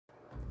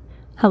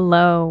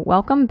Hello,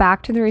 welcome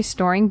back to the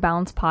Restoring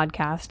Balance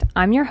podcast.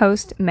 I'm your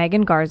host,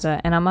 Megan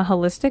Garza, and I'm a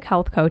holistic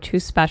health coach who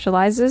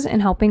specializes in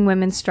helping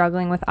women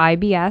struggling with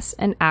IBS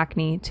and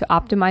acne to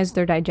optimize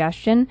their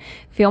digestion,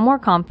 feel more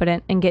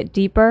confident, and get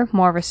deeper,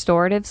 more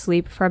restorative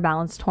sleep for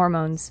balanced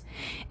hormones.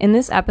 In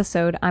this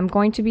episode, I'm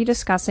going to be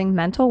discussing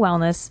mental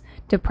wellness,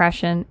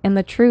 depression, and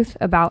the truth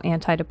about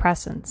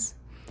antidepressants.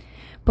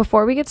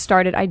 Before we get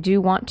started, I do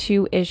want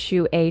to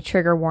issue a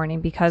trigger warning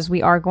because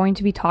we are going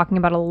to be talking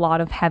about a lot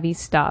of heavy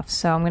stuff.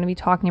 So I'm going to be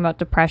talking about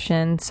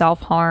depression,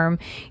 self-harm,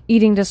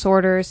 eating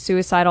disorders,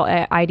 suicidal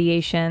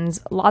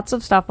ideations, lots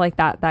of stuff like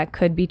that that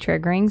could be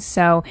triggering.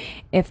 So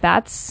if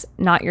that's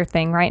not your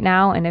thing right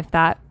now, and if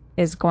that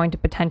is going to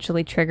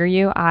potentially trigger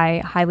you,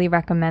 I highly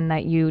recommend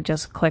that you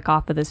just click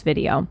off of this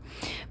video.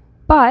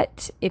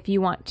 But if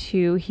you want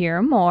to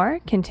hear more,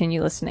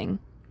 continue listening.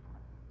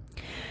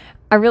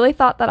 I really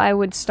thought that I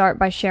would start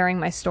by sharing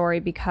my story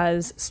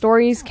because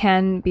stories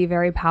can be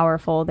very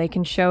powerful. They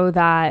can show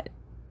that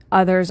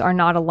others are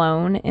not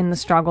alone in the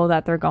struggle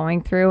that they're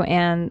going through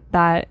and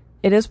that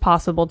it is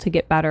possible to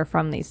get better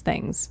from these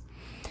things.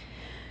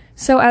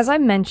 So as I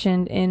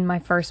mentioned in my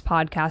first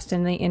podcast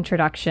in the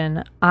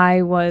introduction,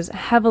 I was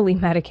heavily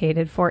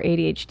medicated for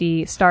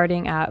ADHD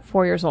starting at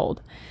 4 years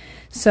old.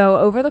 So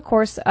over the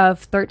course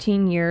of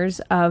 13 years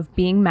of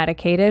being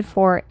medicated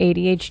for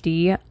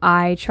ADHD,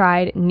 I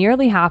tried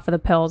nearly half of the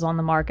pills on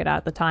the market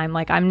at the time.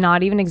 Like, I'm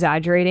not even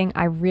exaggerating.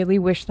 I really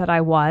wish that I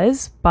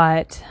was,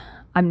 but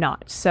I'm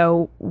not.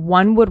 So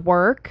one would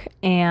work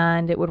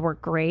and it would work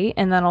great.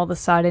 And then all of a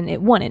sudden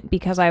it wouldn't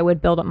because I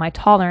would build up my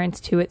tolerance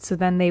to it. So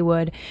then they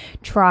would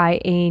try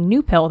a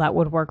new pill that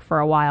would work for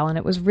a while. And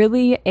it was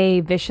really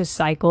a vicious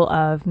cycle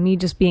of me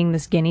just being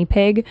this guinea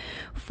pig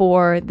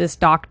for this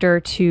doctor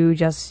to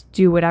just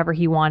do whatever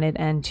he wanted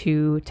and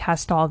to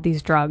test all of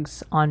these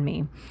drugs on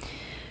me.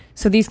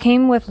 So these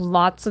came with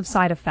lots of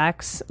side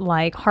effects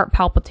like heart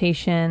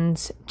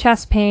palpitations,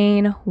 chest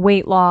pain,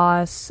 weight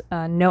loss,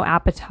 no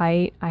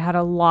appetite. I had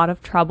a lot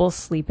of trouble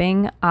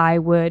sleeping. I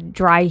would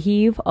dry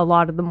heave a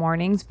lot of the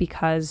mornings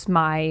because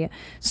my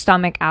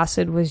stomach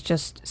acid was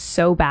just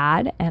so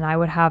bad and I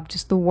would have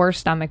just the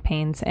worst stomach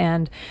pains.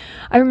 And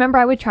I remember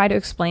I would try to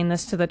explain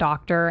this to the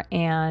doctor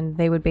and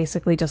they would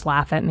basically just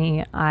laugh at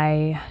me.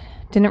 I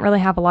didn't really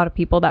have a lot of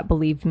people that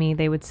believed me.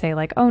 They would say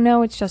like, oh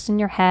no, it's just in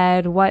your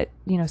head. What,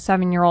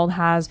 7-year-old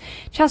has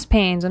chest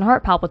pains and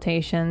heart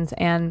palpitations.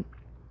 And,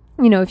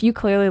 if you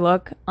clearly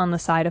look on the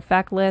side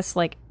effect list,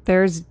 like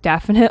there's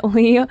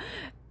definitely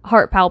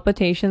heart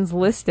palpitations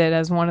listed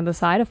as one of the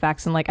side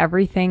effects. And like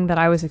everything that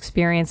I was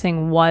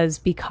experiencing was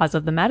because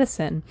of the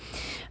medicine.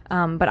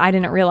 But I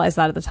didn't realize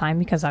that at the time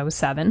because I was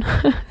 7.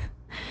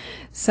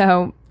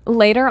 So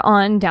later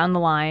on down the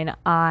line,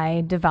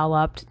 I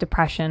developed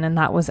depression, and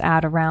that was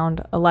at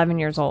around 11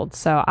 years old.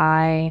 So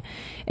I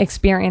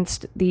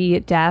experienced the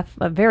death,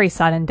 a very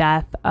sudden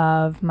death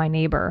of my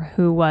neighbor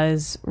who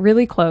was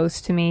really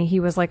close to me. He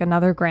was like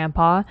another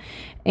grandpa,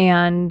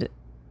 and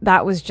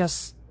that was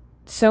just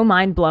so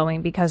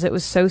mind-blowing because it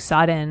was so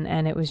sudden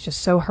and it was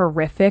just so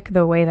horrific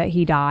the way that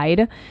he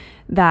died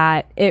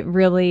that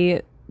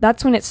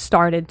that's when it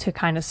started to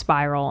kind of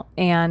spiral.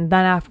 And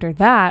then after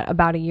that,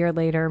 about a year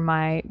later,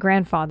 my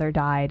grandfather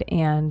died,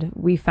 and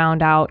we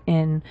found out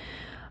in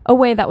a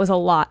way that was a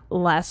lot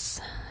less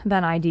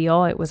than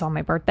ideal. It was on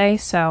my birthday,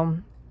 so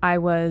I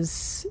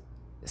was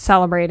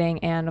celebrating,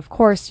 and of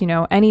course,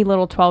 any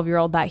little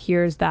 12-year-old that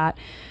hears that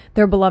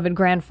their beloved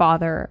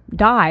grandfather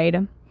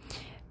died,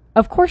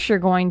 of course you're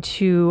going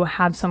to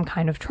have some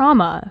kind of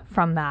trauma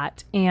from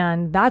that.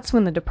 And that's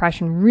when the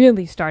depression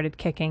really started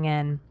kicking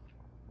in.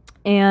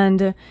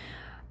 And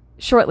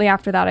shortly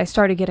after that, I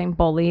started getting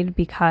bullied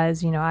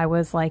because, I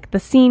was like the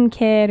scene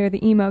kid or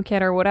the emo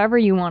kid or whatever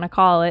you want to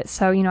call it.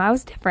 So, I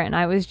was different.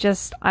 I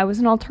was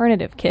an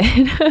alternative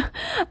kid.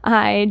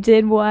 I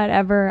did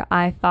whatever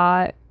I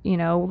thought,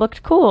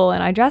 looked cool,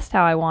 and I dressed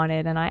how I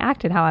wanted and I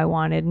acted how I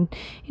wanted. And,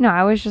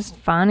 I was just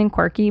fun and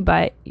quirky,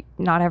 but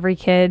not every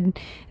kid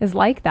is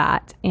like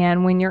that.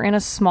 And when you're in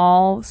a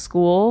small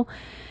school,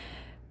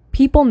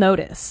 people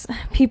notice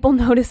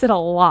it a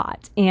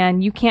lot,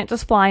 and you can't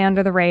just fly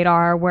under the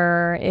radar,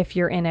 where if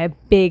you're in a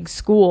big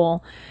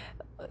school,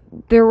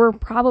 there were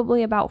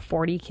probably about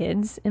 40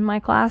 kids in my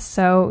class.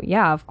 So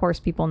yeah, of course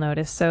people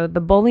notice. So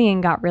the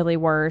bullying got really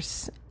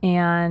worse,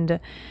 and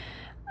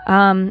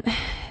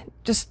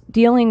just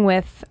dealing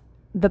with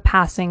the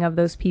passing of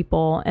those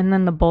people and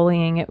then the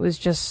bullying, it was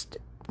just,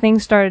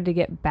 things started to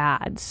get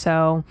bad.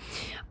 So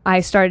I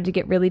started to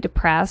get really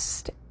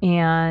depressed,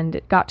 and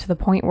it got to the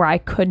point where I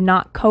could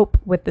not cope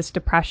with this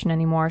depression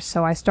anymore.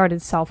 So I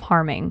started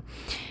self-harming.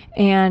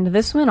 And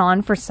this went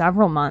on for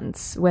several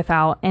months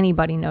without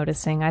anybody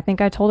noticing. I think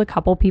I told a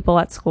couple people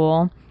at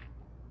school.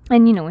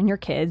 And, when you're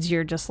kids,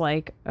 you're just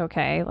like,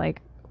 okay,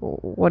 like,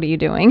 what are you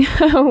doing?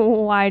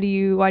 Why do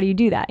you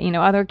do that?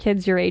 Other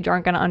kids your age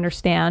aren't going to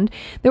understand.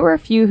 There were a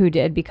few who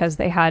did because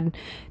they had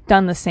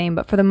done the same,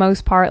 but for the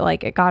most part,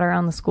 like, it got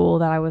around the school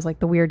that I was like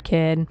the weird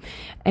kid.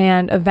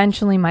 And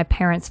eventually my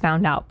parents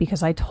found out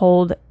because I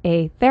told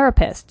a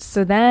therapist.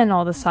 So then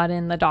all of a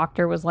sudden the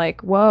doctor was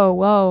like,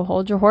 whoa,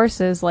 hold your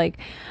horses. Like,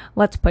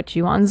 let's put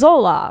you on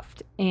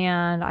Zoloft.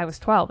 And I was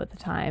 12 at the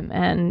time.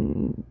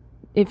 And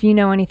if you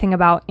know anything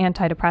about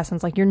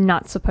antidepressants, like, you're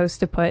not supposed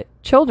to put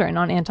children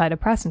on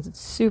antidepressants. It's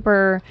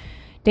super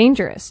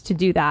dangerous to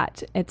do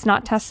that. It's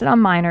not tested on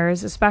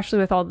minors, especially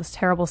with all these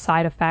terrible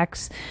side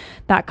effects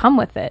that come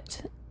with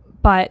it.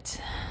 But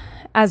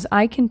as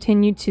I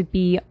continued to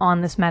be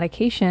on this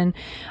medication,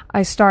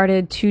 I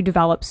started to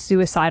develop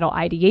suicidal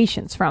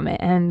ideations from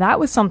it. And that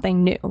was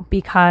something new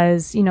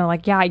because,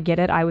 yeah, I get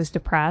it. I was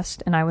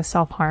depressed and I was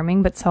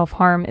self-harming, but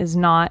self-harm is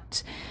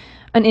not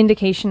an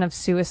indication of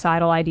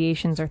suicidal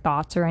ideations or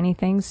thoughts or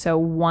anything. So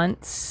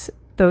once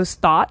those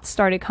thoughts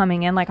started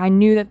coming in, like, I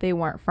knew that they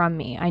weren't from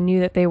me. I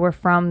knew that they were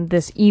from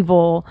this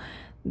evil,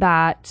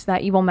 that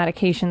evil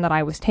medication that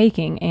I was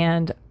taking.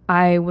 And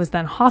I was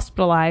then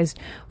hospitalized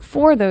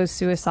for those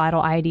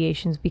suicidal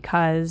ideations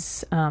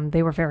because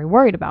they were very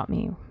worried about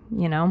me,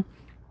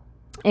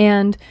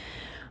 And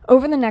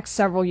over the next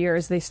several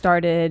years, they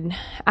started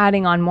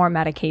adding on more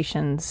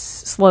medications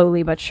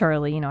slowly but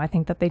surely. I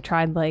think that they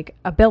tried like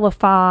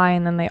Abilify,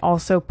 and then they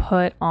also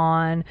put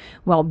on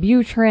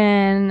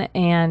Wellbutrin,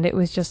 and it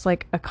was just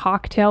like a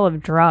cocktail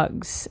of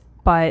drugs.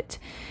 But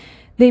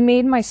they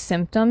made my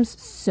symptoms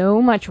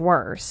so much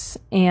worse,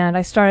 and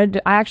I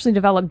actually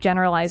developed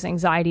generalized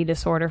anxiety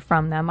disorder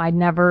from them. I'd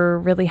never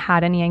really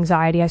had any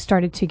anxiety. I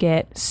started to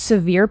get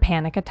severe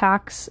panic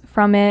attacks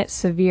from it,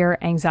 severe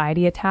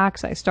anxiety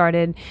attacks. I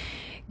started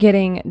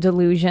getting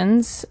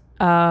delusions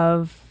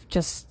of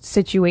just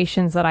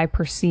situations that I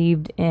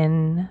perceived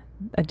in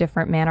a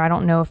different manner. I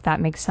don't know if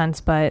that makes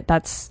sense, but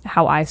that's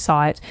how I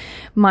saw it.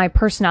 My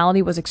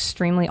personality was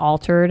extremely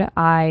altered.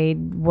 I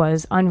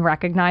was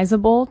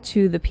unrecognizable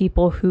to the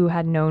people who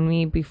had known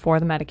me before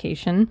the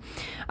medication.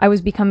 I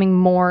was becoming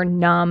more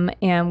numb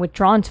and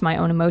withdrawn to my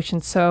own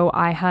emotions, so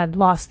I had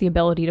lost the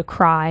ability to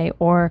cry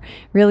or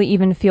really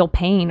even feel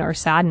pain or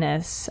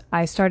sadness.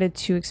 I started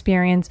to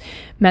experience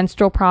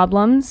menstrual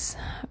problems,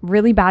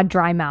 really bad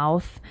dry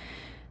mouth,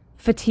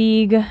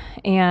 fatigue,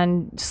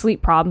 and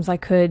sleep problems.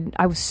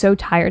 I was so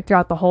tired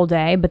throughout the whole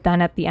day, but then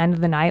at the end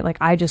of the night, like,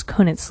 I just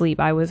couldn't sleep.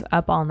 I was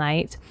up all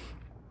night.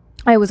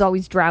 I was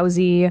always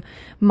drowsy.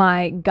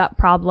 My gut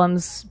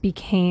problems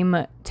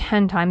became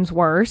 10 times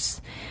worse.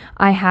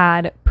 I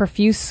had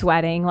profuse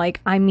sweating.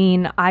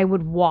 I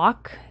would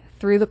walk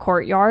through the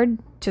courtyard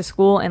to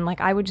school and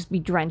I would just be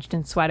drenched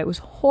in sweat. It was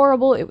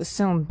horrible. It was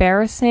so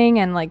embarrassing,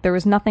 and there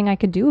was nothing I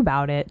could do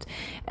about it.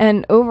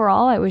 And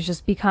overall, I was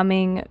just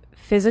becoming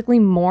physically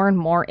more and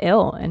more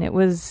ill, and it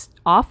was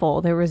awful.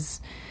 There was,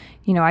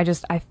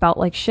 I felt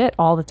like shit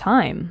all the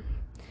time.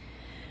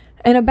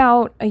 And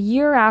about a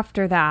year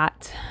after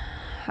that,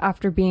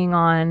 after being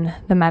on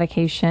the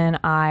medication,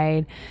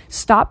 I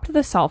stopped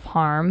the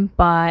self-harm,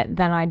 but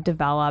then I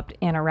developed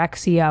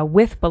anorexia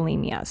with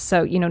bulimia.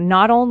 So,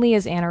 not only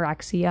is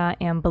anorexia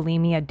and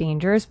bulimia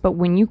dangerous, but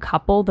when you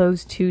couple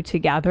those two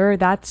together,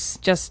 that's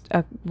just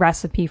a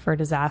recipe for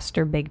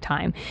disaster big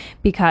time.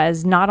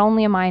 Because not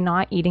only am I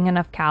not eating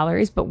enough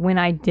calories, but when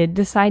I did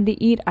decide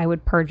to eat, I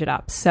would purge it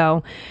up.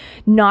 So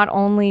not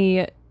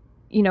only,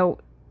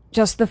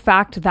 just the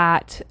fact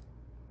that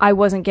I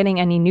wasn't getting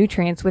any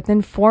nutrients.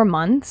 Within 4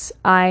 months,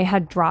 I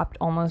had dropped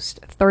almost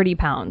 30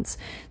 pounds.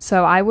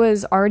 So I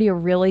was already a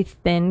really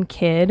thin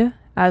kid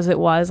as it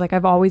was.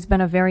 I've always been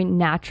a very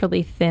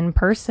naturally thin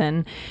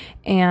person.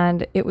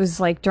 And it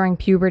was during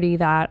puberty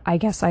that I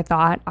guess I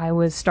thought I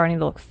was starting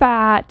to look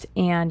fat,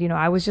 and,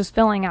 I was just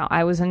filling out.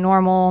 I was a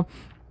normal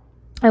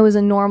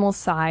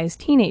size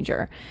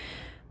teenager.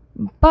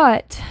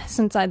 But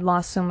since I'd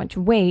lost so much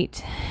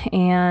weight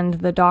and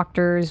the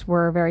doctors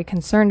were very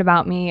concerned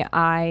about me,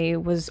 I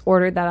was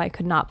ordered that I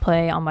could not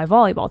play on my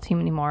volleyball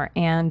team anymore.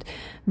 And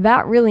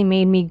that really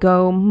made me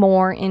go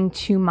more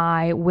into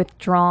my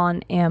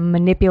withdrawn and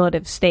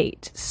manipulative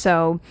state.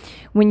 So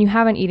when you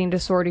have an eating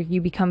disorder, you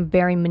become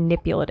very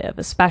manipulative,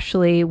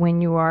 especially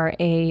when you are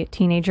a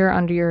teenager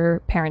under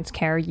your parents'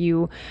 care.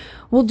 You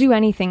will do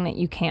anything that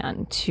you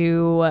can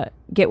to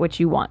get what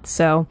you want.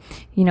 So,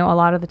 a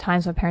lot of the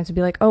times my parents would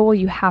be like, oh, well,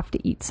 you have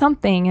to eat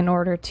something in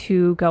order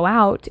to go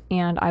out.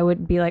 And I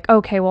would be like,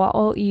 okay, well,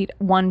 I'll eat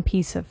one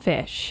piece of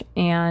fish.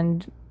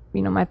 And,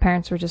 my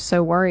parents were just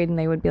so worried, and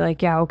they would be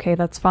like, yeah, okay,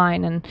 that's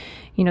fine. And,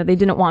 they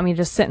didn't want me to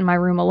just sit in my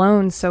room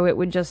alone. So it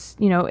would just,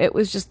 it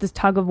was just this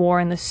tug of war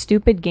and this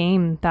stupid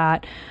game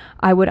that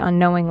I would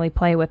unknowingly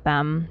play with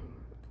them.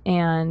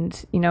 And,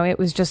 it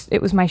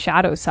was my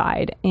shadow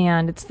side,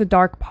 and it's the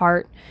dark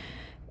part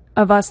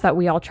of us that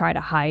we all try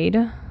to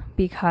hide,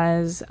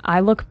 because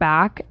I look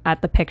back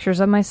at the pictures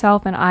of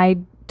myself and I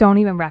don't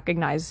even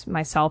recognize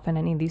myself in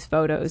any of these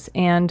photos.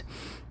 And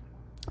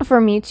for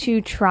me to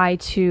try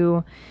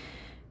to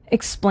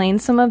explain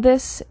some of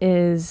this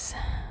it's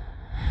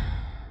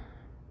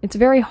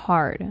very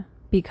hard,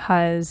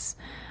 because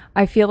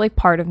I feel like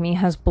part of me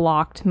has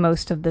blocked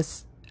most of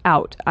this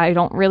out. I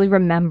don't really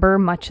remember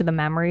much of the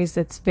memories.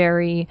 It's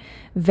very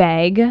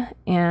vague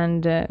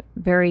and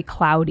very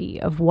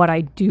cloudy of what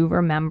I do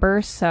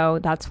remember. So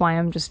that's why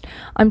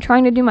I'm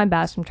trying to do my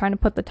best. I'm trying to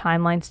put the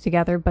timelines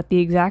together, but the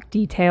exact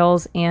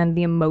details and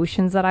the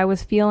emotions that I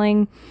was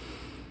feeling,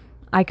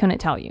 I couldn't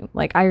tell you.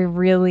 Like, I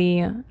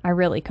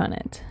really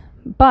couldn't.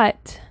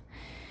 But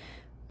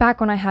back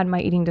when I had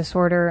my eating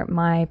disorder,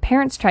 my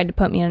parents tried to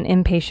put me in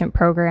an inpatient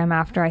program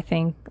after I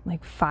think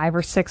like 5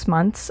 or 6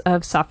 months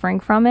of suffering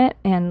from it.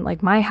 And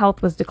like my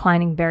health was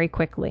declining very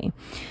quickly.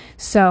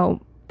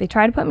 So they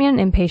tried to put me in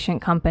an inpatient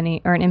company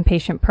or an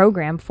inpatient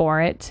program for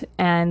it.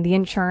 And the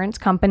insurance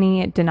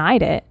company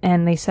denied it.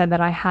 And they said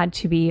that I had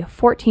to be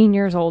 14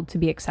 years old to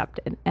be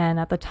accepted. And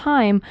at the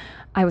time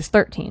I was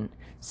 13.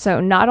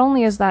 So not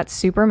only is that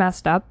super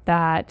messed up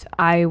that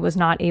I was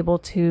not able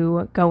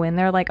to go in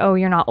there like, oh,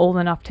 you're not old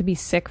enough to be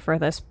sick for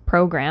this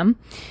program,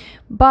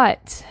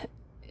 but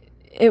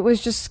it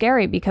was just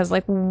scary because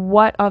like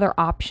what other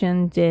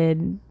option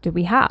did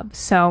we have?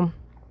 So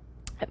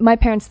my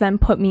parents then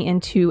put me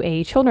into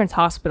a children's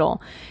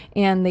hospital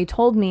and they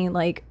told me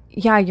like,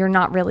 yeah, you're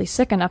not really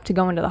sick enough to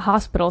go into the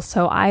hospital.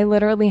 So I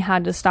literally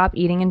had to stop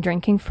eating and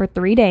drinking for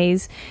 3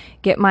 days,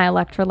 get my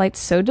electrolytes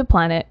so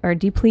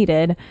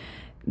depleted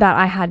that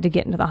I had to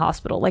get into the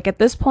hospital. Like at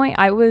this point,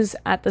 I was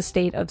at the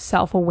state of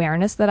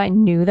self-awareness that I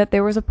knew that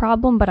there was a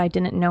problem, but I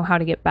didn't know how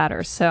to get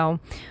better. So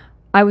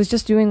I was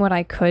just doing what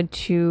I could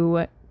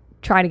to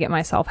try to get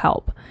myself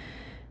help.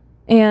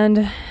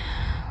 And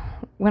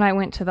when I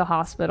went to the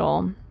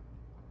hospital,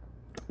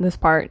 this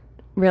part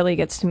really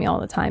gets to me all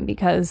the time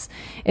because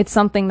it's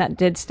something that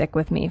did stick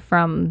with me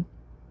from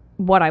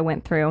what I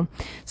went through.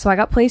 So I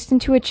got placed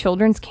into a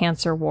children's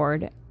cancer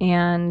ward,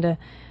 and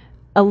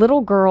a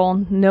little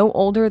girl, no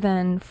older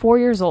than 4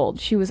 years old,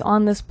 she was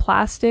on this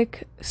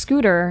plastic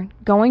scooter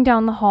going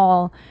down the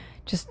hall,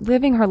 just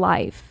living her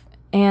life,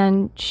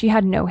 and she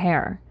had no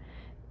hair.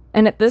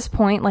 And at this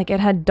point, like,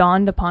 it had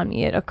dawned upon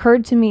me, it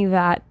occurred to me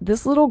that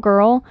this little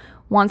girl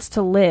wants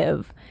to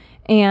live,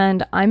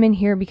 and I'm in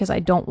here because I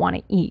don't want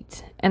to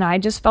eat. And I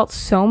just felt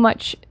so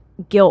much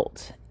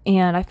guilt,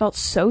 and I felt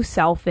so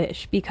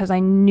selfish because I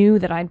knew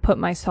that I'd put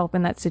myself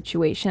in that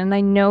situation. And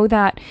I know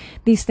that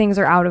these things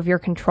are out of your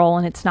control,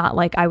 and it's not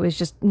like I was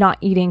just not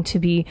eating to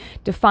be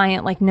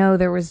defiant. Like, no,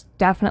 there was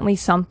definitely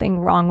something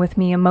wrong with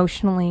me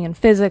emotionally and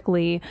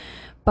physically,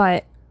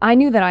 but I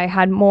knew that I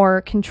had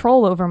more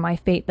control over my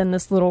fate than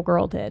this little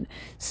girl did.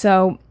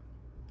 So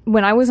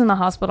when I was in the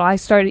hospital, I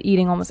started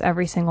eating almost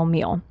every single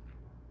meal.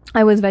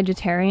 I was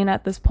vegetarian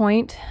at this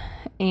point,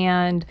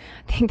 and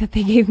I think that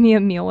they gave me a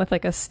meal with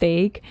like a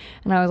steak,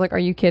 and I was like, are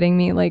you kidding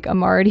me? Like,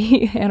 I'm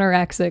already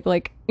anorexic.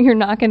 Like, you're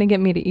not going to get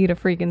me to eat a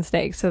freaking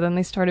steak. So then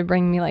they started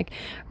bringing me like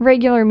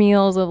regular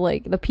meals of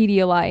like the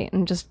Pedialyte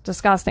and just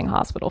disgusting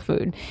hospital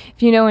food.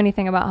 If you know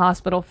anything about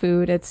hospital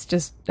food, it's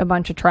just a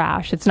bunch of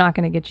trash. It's not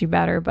going to get you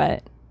better,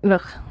 but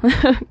ugh,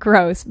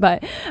 gross.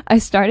 But I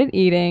started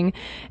eating,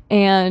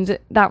 and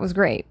that was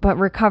great. But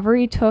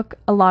recovery took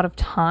a lot of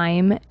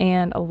time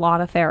and a lot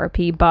of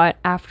therapy. But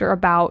after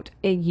about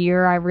a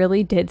year, I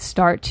really did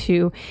start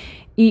to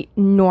eat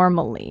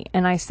normally.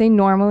 And I say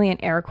normally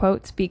in air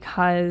quotes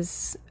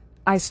because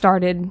I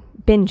started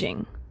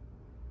binging.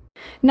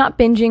 Not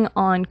binging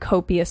on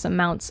copious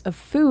amounts of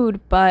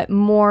food, but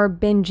more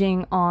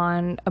binging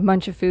on a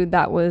bunch of food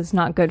that was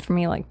not good for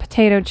me, like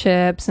potato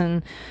chips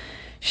and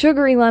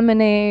sugary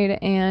lemonade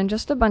and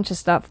just a bunch of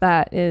stuff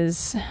that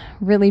is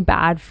really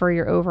bad for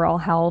your overall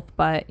health.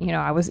 But, you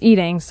know, I was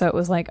eating, so it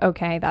was like,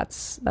 okay,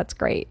 that's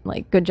great.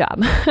 Like, good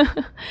job.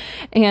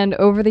 And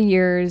over the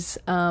years,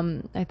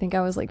 I think I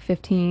was like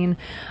 15,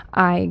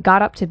 I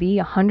got up to be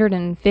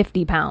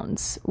 150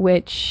 pounds,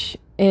 which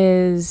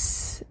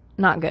is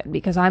not good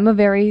because I'm a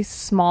very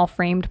small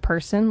framed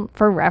person.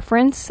 For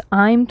reference,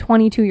 I'm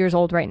 22 years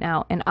old right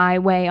now and I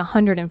weigh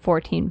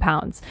 114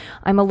 pounds.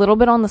 I'm a little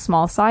bit on the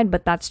small side,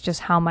 but that's just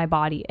how my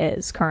body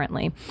is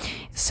currently.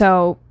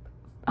 So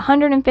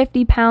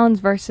 150 pounds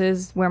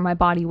versus where my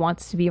body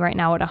wants to be right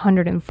now at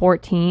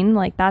 114,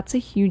 like, that's a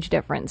huge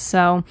difference.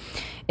 So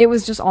it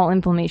was just all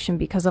inflammation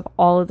because of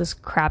all of this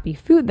crappy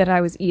food that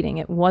I was eating.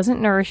 It wasn't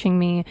nourishing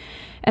me.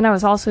 And I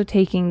was also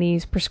taking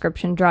these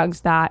prescription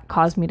drugs that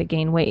caused me to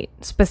gain weight.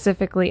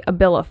 Specifically,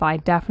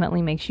 Abilify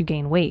definitely makes you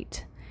gain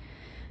weight.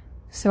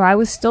 So I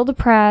was still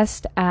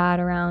depressed at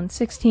around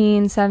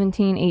 16,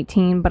 17,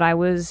 18, but I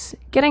was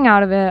getting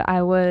out of it.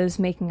 I was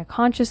making a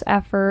conscious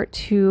effort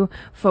to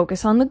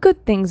focus on the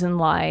good things in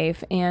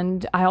life.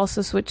 And I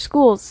also switched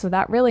schools, so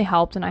that really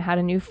helped. And I had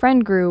a new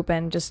friend group,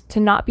 and just to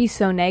not be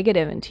so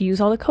negative and to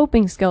use all the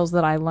coping skills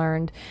that I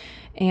learned.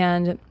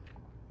 And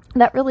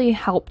that really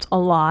helped a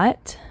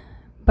lot,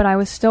 but I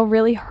was still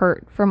really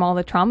hurt from all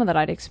the trauma that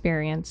I'd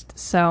experienced.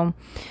 So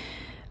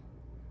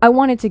I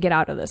wanted to get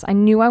out of this. I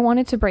knew I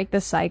wanted to break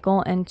this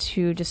cycle and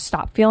to just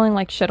stop feeling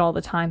like shit all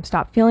the time,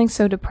 stop feeling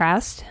so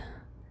depressed.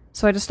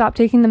 So I just stopped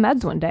taking the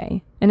meds one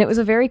day. And it was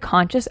a very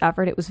conscious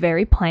effort. It was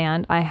very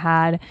planned. I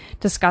had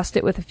discussed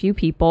it with a few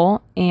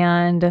people,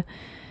 and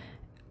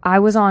I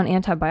was on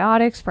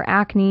antibiotics for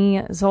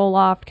acne,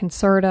 Zoloft,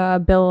 Concerta,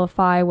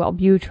 Abilify,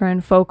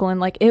 Wellbutrin, Focalin.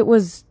 Like, it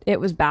was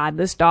bad.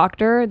 This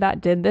doctor that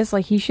did this,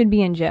 like, he should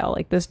be in jail.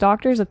 Like, this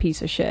doctor's a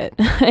piece of shit.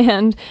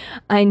 And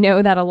I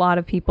know that a lot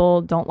of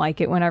people don't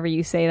like it whenever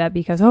you say that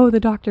because, oh, the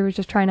doctor was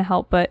just trying to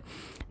help. But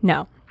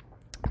no,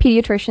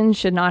 pediatricians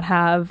should not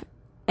have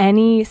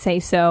any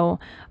say-so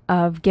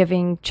of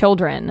giving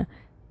children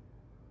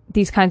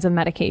these kinds of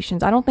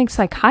medications. I don't think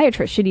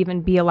psychiatrists should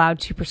even be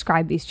allowed to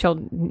prescribe these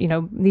children,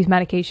 these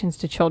medications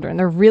to children.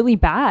 They're really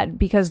bad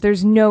because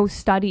there's no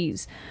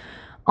studies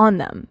on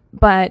them.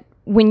 But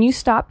when you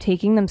stop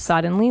taking them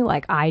suddenly,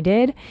 like I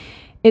did,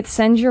 it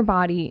sends your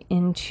body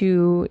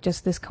into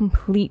just this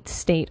complete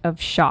state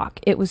of shock.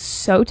 It was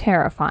so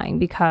terrifying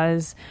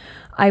because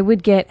I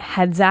would get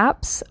head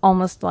zaps,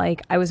 almost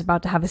like I was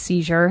about to have a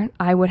seizure.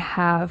 I would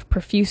have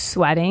profuse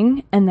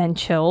sweating and then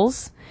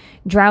chills,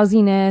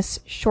 drowsiness,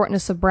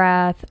 shortness of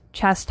breath,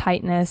 chest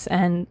tightness,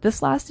 and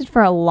this lasted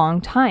for a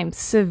long time.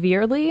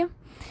 Severely,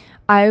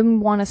 I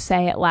want to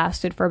say it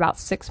lasted for about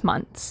 6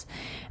 months.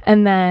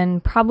 And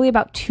then probably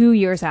about 2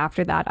 years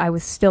after that, I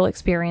was still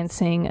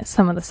experiencing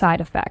some of the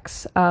side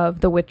effects of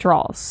the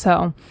withdrawals.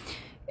 So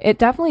it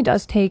definitely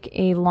does take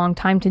a long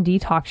time to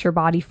detox your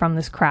body from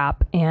this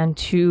crap and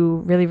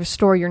to really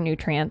restore your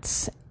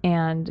nutrients.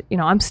 And,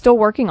 I'm still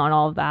working on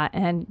all of that.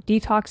 And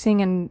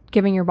detoxing and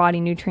giving your body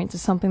nutrients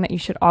is something that you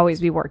should always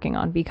be working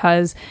on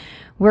because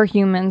we're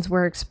humans.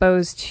 We're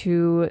exposed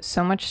to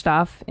so much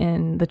stuff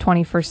in the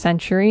 21st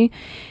century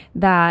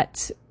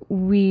that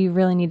we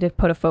really need to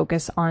put a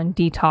focus on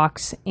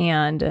detox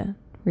and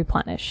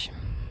replenish.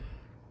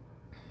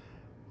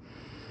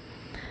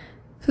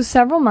 So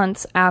several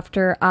months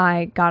after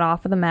I got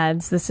off of the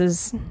meds, this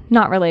is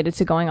not related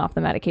to going off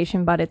the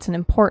medication, but it's an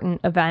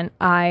important event.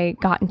 I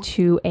got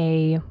into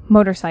a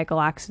motorcycle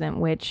accident,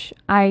 which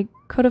I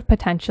could have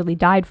potentially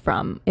died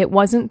from. It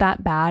wasn't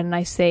that bad, and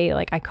I say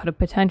I could have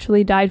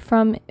potentially died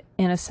from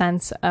in a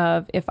sense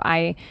of if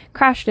I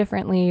crashed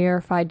differently or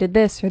if I did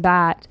this or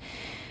that.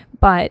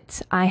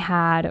 But I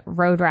had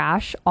road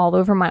rash all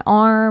over my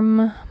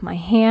arm, my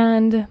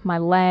hand, my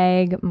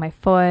leg, my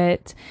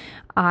foot.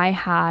 I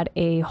had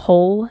a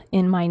hole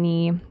in my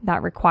knee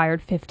that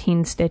required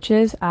 15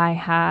 stitches. I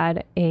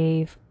had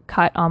a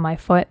cut on my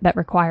foot that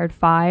required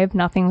 5.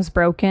 Nothing was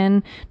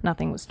broken.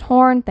 Nothing was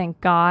torn, thank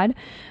God.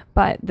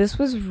 But this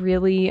was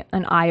really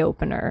an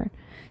eye-opener.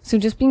 So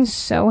just being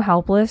so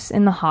helpless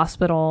in the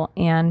hospital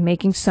and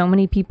making so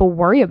many people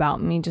worry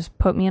about me just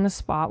put me in a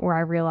spot where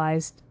I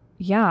realized,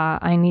 yeah,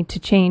 I need to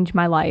change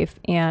my life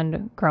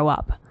and grow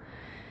up.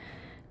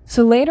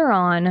 So later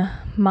on,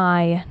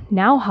 my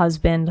now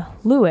husband,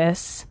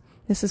 Lewis,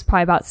 this is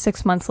probably about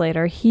 6 months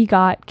later, he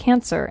got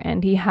cancer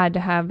and he had to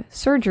have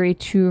surgery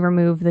to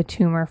remove the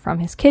tumor from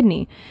his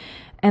kidney.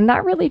 And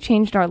that really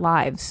changed our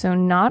lives. So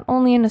not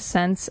only in a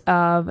sense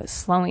of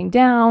slowing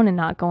down and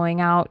not going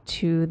out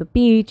to the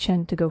beach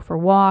and to go for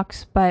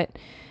walks, but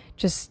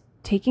just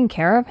taking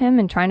care of him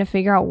and trying to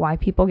figure out why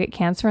people get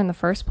cancer in the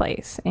first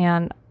place.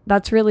 And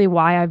that's really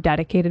why I've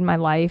dedicated my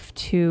life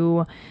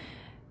to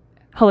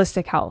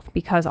holistic health,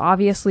 because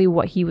obviously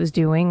what he was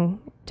doing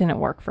didn't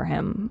work for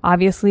him.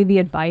 Obviously the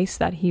advice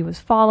that he was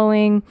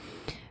following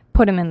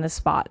put him in this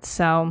spot.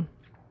 So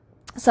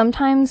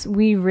sometimes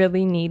we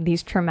really need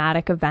these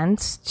traumatic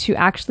events to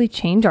actually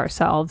change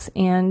ourselves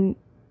and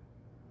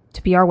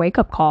to be our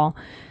wake-up call.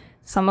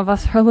 Some of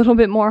us are a little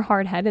bit more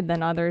hard-headed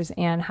than others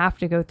and have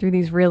to go through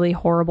these really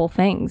horrible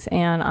things.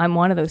 And I'm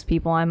one of those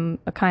people. I'm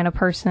a kind of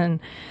person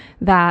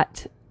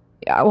that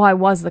I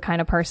was the kind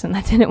of person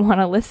that didn't want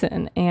to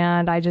listen,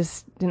 and I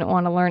just didn't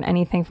want to learn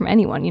anything from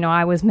anyone.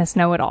 I was Miss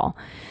Know-It-All.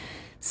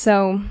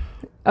 So,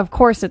 of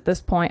course, at this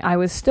point, I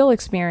was still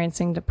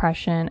experiencing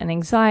depression and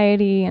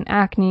anxiety and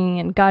acne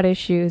and gut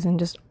issues and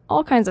just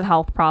all kinds of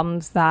health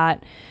problems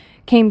that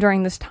came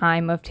during this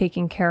time of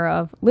taking care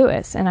of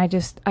Lewis, and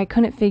I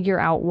couldn't figure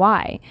out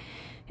why.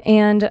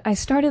 And I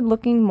started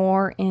looking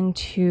more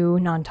into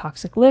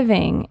non-toxic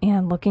living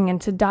and looking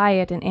into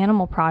diet and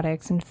animal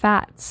products and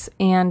fats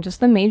and just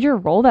the major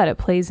role that it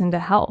plays into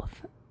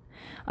health.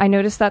 I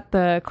noticed that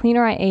the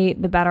cleaner I ate,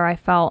 the better I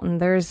felt,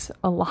 and there's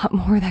a lot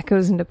more that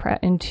goes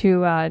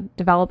into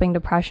developing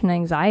depression and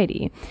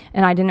anxiety.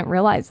 And I didn't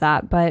realize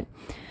that, but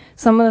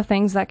some of the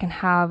things that can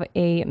have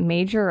a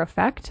major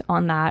effect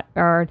on that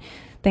are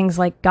things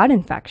like gut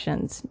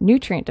infections,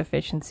 nutrient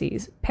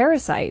deficiencies,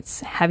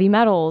 parasites, heavy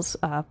metals,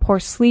 poor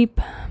sleep,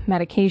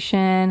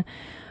 medication,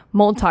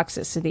 mold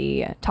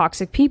toxicity,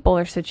 toxic people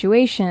or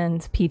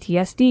situations,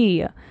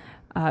 PTSD,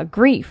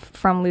 grief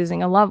from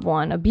losing a loved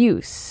one,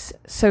 abuse,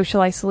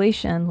 social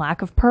isolation,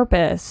 lack of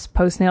purpose,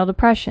 postnatal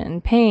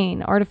depression,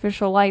 pain,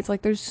 artificial lights.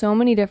 There's so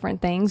many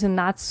different things. And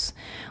that's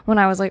when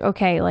I was like,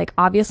 okay,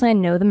 obviously I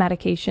know the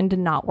medication did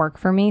not work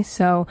for me.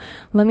 So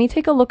let me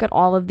take a look at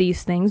all of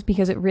these things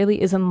because it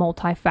really is a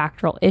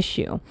multifactorial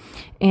issue.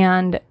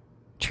 And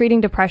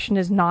treating depression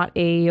is not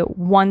a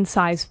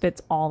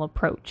one-size-fits-all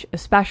approach,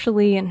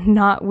 especially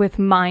not with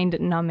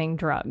mind-numbing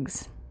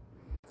drugs.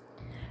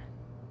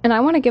 And I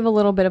want to give a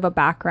little bit of a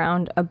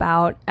background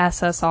about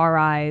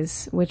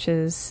SSRIs, which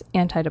is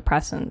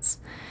antidepressants.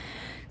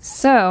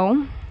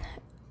 So,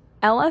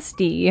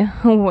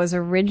 LSD was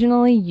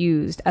originally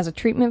used as a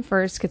treatment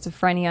for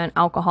schizophrenia and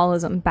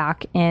alcoholism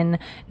back in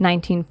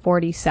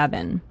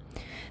 1947.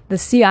 The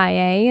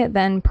CIA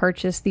then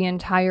purchased the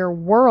entire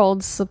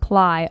world's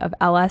supply of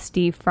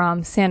LSD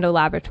from Sandoz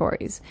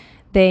Laboratories.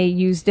 They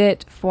used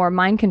it for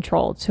mind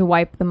control to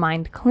wipe the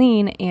mind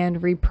clean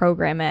and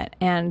reprogram it.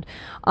 And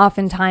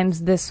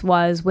oftentimes this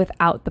was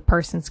without the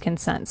person's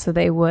consent. So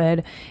they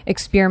would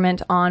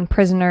experiment on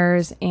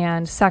prisoners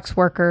and sex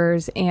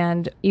workers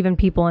and even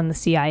people in the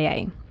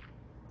CIA.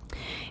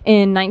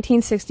 In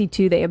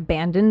 1962, they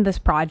abandoned this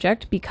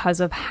project because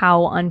of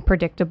how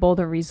unpredictable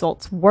the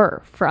results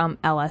were from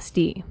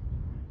LSD.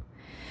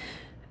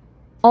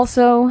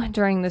 Also,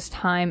 during this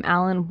time,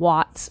 Alan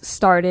Watts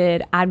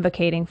started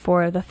advocating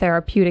for the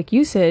therapeutic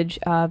usage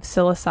of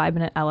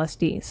psilocybin and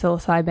LSD.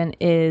 Psilocybin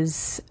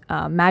is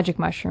magic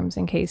mushrooms,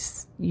 in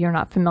case you're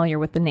not familiar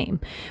with the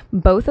name.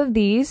 Both of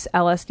these,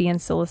 LSD and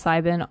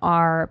psilocybin,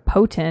 are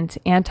potent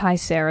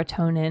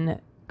anti-serotonin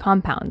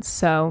compounds.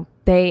 So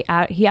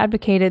he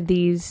advocated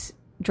these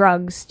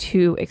drugs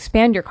to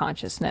expand your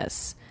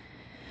consciousness.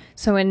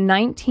 So in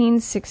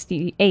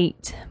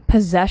 1968,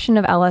 possession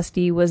of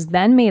LSD was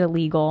then made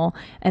illegal,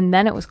 and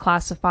then it was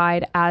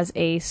classified as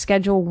a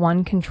Schedule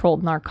I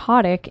controlled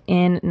narcotic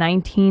in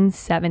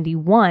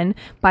 1971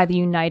 by the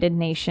United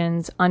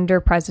Nations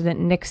under President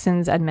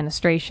Nixon's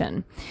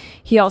administration.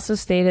 He also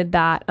stated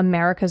that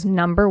America's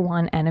number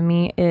one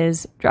enemy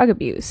is drug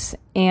abuse.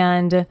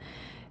 And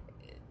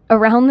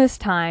around this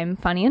time,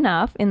 funny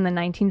enough, in the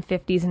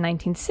 1950s and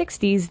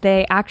 1960s,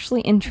 they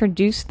actually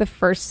introduced the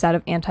first set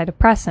of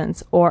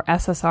antidepressants, or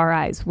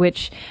SSRIs,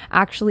 which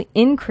actually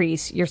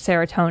increase your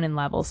serotonin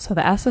levels. So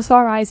the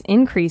SSRIs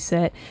increase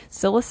it,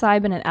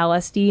 psilocybin and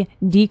LSD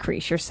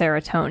decrease your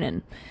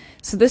serotonin.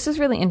 So this is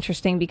really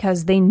interesting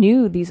because they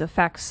knew these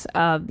effects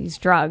of these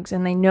drugs,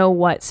 and they know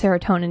what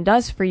serotonin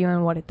does for you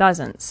and what it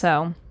doesn't.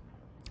 So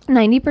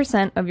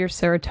 90% of your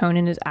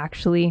serotonin is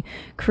actually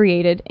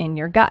created in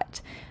your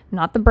gut,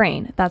 not the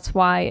brain. That's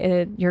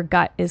why your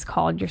gut is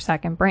called your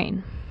second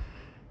brain.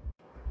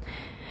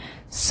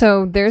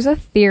 So there's a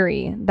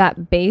theory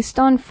that based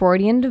on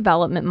Freudian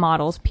development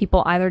models,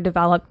 people either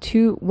develop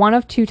one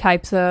of two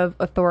types of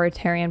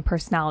authoritarian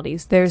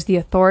personalities. There's the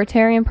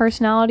authoritarian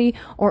personality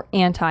or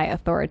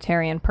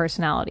anti-authoritarian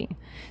personality.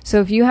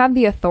 So if you have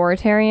the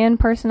authoritarian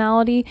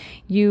personality,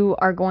 you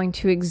are going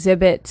to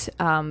exhibit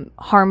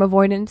harm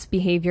avoidance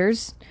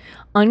behaviors,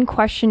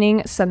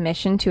 unquestioning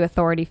submission to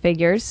authority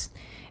figures,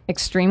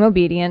 extreme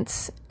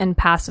obedience, and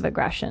passive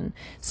aggression.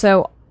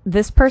 So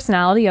this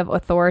personality of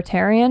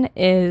authoritarian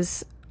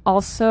is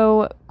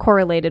also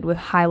correlated with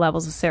high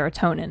levels of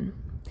serotonin.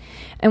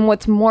 And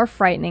what's more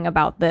frightening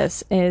about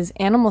this is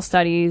animal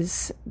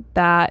studies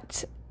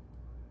that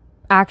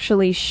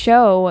actually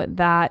show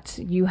that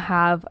you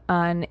have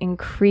an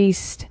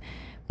increased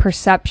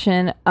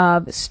perception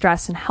of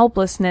stress and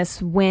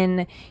helplessness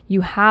when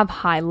you have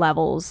high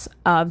levels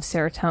of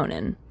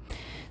serotonin.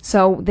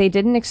 So they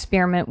did an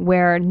experiment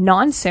where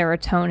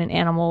non-serotonin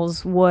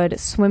animals would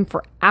swim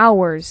for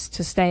hours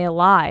to stay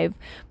alive,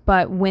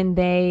 but when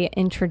they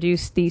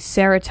introduced the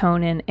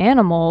serotonin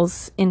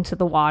animals into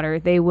the water,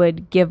 they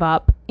would give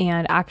up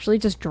and actually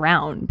just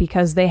drown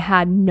because they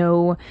had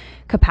no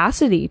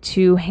capacity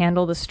to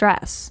handle the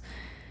stress.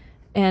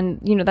 And,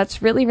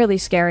 that's really, really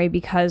scary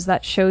because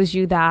that shows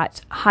you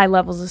that high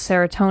levels of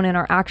serotonin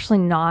are actually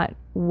not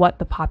what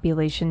the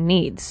population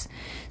needs.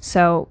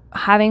 So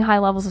having high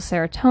levels of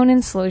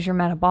serotonin slows your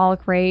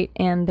metabolic rate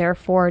and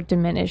therefore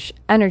diminish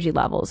energy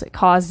levels. It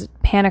caused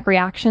panic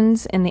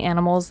reactions in the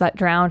animals that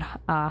drowned.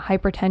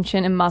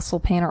 Hypertension and muscle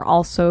pain are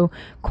also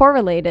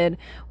correlated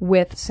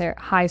with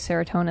high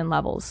serotonin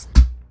levels.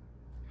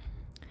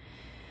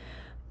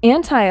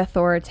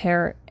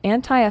 Anti-authoritative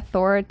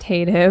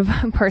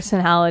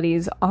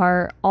personalities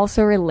are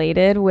also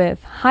related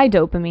with high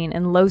dopamine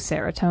and low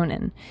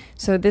serotonin.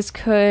 So this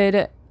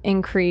could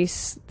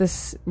increase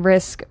this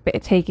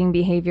risk-taking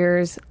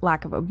behaviors,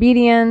 lack of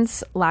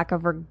obedience, lack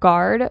of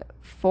regard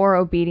for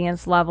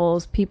obedience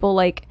levels. People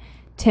like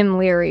Tim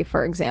Leary,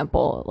 for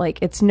example,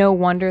 it's no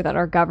wonder that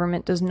our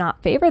government does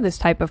not favor this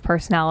type of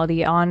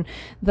personality on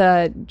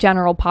the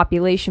general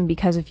population,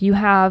 because if you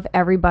have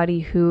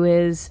everybody who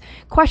is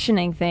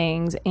questioning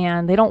things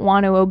and they don't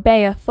want to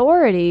obey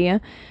authority,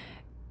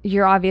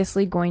 you're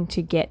obviously going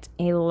to get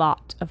a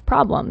lot of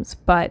problems.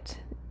 But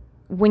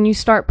when you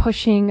start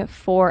pushing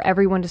for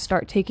everyone to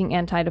start taking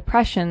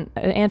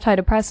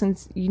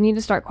antidepressants, you need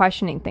to start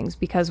questioning things,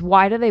 because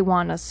why do they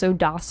want us so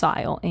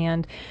docile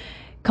and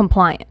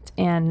compliant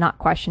and not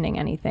questioning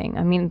anything?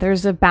 I mean,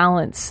 there's a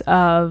balance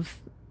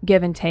of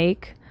give and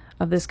take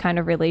of this kind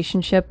of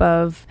relationship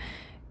of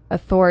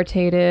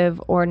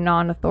authoritative or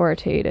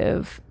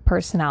non-authoritative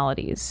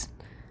personalities.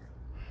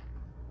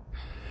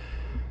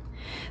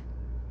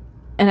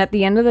 And at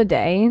the end of the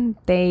day,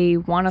 they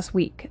want us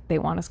weak. They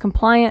want us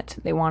compliant.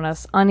 They want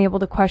us unable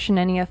to question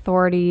any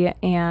authority.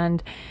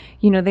 And,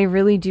 They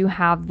really do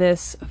have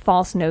this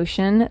false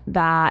notion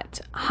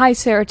that high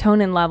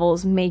serotonin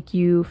levels make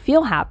you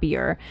feel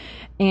happier.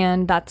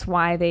 And that's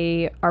why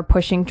they are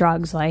pushing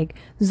drugs like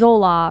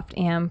Zoloft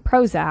and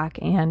Prozac.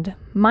 And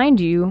mind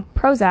you,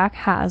 Prozac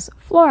has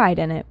fluoride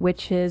in it,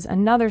 which is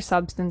another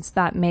substance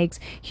that makes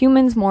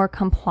humans more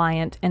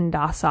compliant and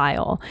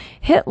docile.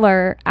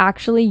 Hitler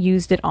actually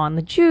used it on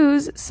the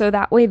Jews so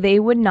that way they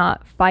would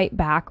not fight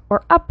back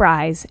or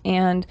uprise.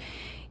 And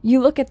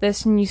you look at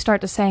this and you start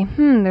to say,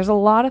 there's a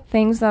lot of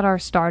things that are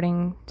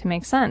starting to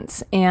make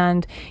sense.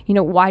 And,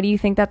 why do you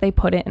think that they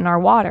put it in our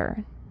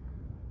water?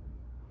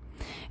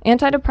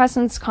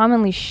 Antidepressants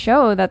commonly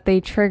show that they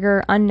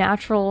trigger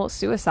unnatural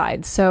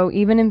suicide. So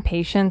even in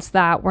patients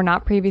that were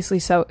not previously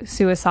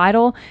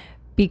suicidal,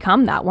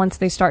 become that once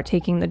they start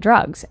taking the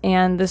drugs.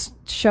 And this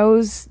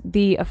shows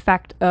the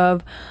effect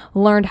of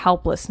learned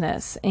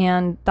helplessness.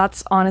 And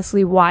that's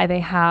honestly why they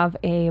have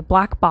a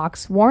black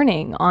box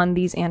warning on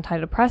these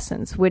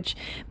antidepressants, which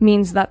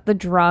means that the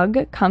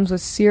drug comes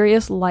with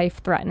serious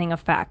life-threatening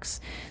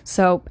effects.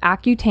 So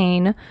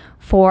Accutane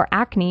for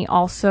acne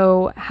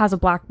also has a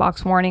black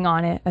box warning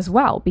on it as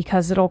well,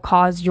 because it'll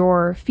cause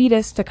your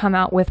fetus to come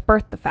out with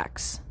birth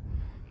defects.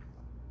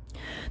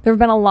 There have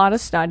been a lot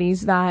of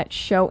studies that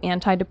show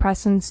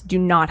antidepressants do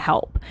not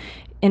help.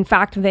 In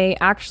fact, they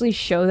actually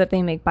show that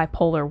they make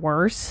bipolar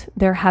worse.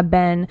 There have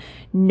been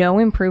no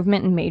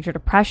improvement in major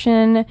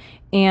depression,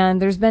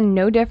 and there's been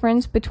no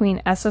difference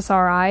between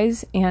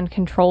SSRIs and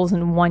controls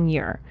in 1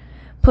 year.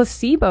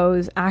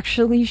 Placebos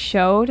actually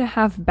show to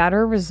have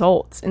better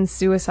results in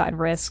suicide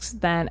risks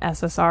than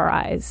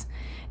SSRIs.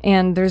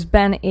 And there's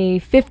been a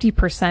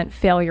 50%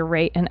 failure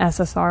rate in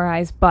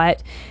SSRIs,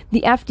 but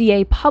the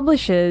FDA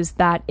publishes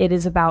that it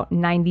is about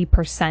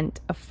 90%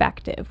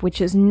 effective,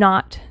 which is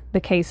not the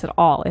case at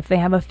all if they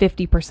have a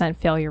 50%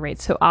 failure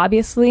rate. So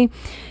obviously,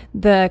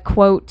 the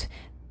quote,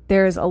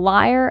 "There's a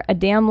liar, a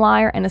damn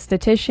liar, and a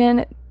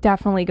statistician,"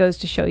 definitely goes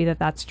to show you that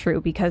that's true,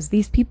 because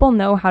these people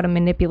know how to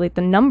manipulate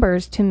the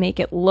numbers to make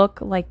it look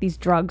like these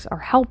drugs are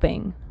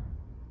helping.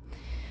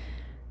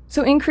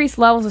 So increased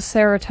levels of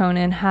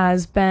serotonin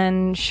has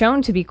been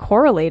shown to be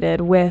correlated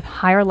with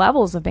higher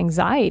levels of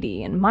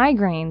anxiety and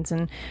migraines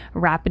and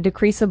rapid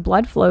decrease of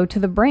blood flow to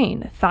the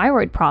brain,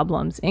 thyroid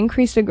problems,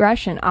 increased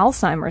aggression,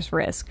 Alzheimer's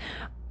risk,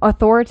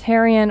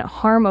 authoritarian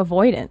harm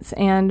avoidance.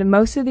 And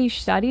most of these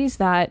studies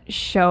that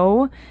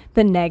show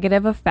the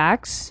negative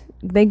effects,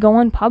 they go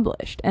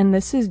unpublished. And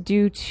this is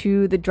due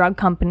to the drug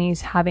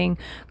companies having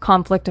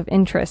conflict of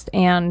interest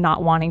and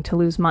not wanting to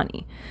lose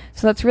money.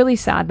 So that's really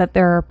sad that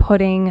they're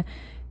putting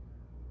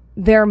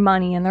their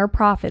money and their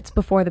profits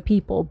before the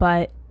people.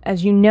 But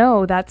as you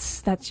know,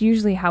 that's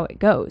usually how it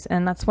goes.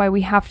 And that's why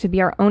we have to be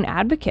our own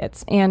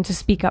advocates and to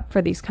speak up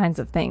for these kinds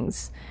of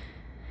things.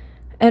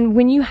 And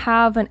when you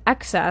have an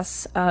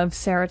excess of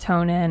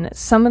serotonin,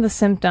 some of the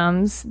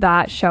symptoms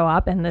that show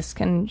up, and this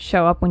can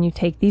show up when you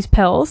take these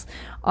pills,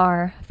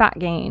 are fat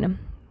gain,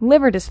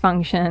 liver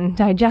dysfunction,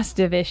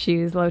 digestive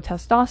issues, low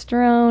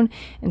testosterone,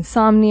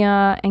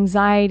 insomnia,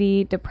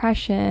 anxiety,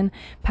 depression,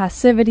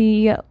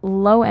 passivity,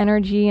 low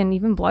energy, and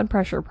even blood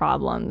pressure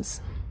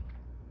problems.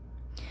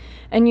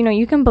 And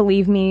you can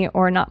believe me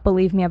or not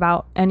believe me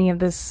about any of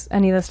the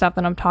stuff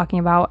that I'm talking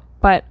about,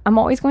 but I'm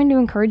always going to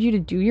encourage you to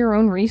do your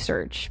own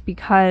research,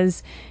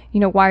 because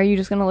why are you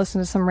just going to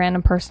listen to some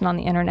random person on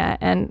the internet?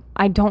 And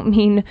I don't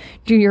mean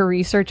do your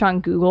research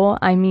on Google.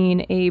 I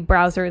mean a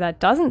browser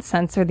that doesn't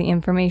censor the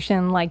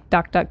information, like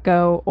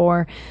DuckDuckGo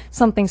or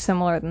something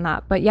similar than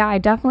that. But yeah, I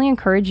definitely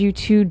encourage you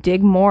to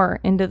dig more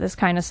into this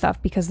kind of stuff,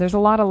 because there's a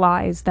lot of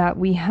lies that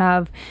we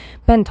have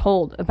been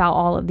told about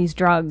all of these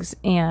drugs.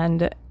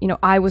 And,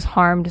 I was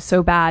harmed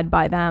so bad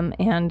by them.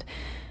 And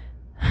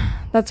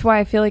that's why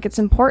I feel like it's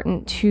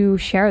important to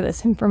share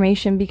this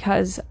information,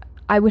 because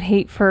I would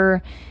hate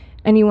for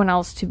anyone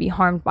else to be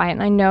harmed by it.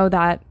 And I know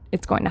that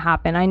it's going to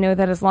happen. I know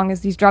that as long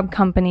as these drug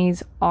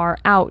companies are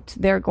out,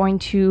 they're going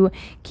to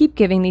keep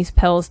giving these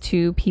pills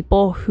to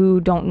people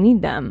who don't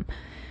need them.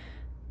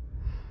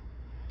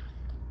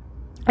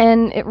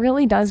 And it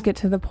really does get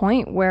to the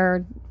point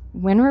where,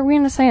 when are we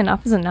going to say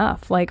enough is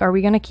enough? Like, are we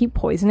going to keep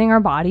poisoning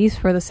our bodies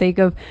for the sake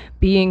of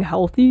being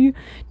healthy?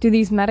 Do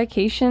these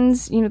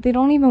medications, they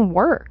don't even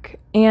work.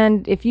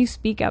 And if you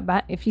speak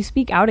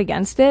out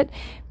against it,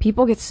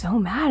 people get so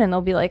mad and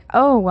they'll be like,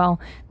 "Oh, well,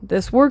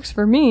 this works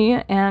for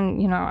me."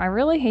 And, I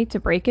really hate to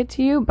break it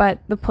to you, but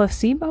the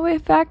placebo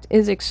effect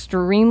is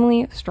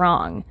extremely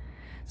strong.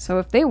 So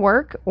if they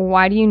work,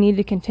 why do you need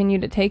to continue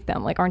to take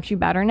them? Like, aren't you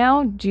better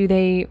now? Do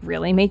they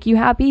really make you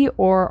happy?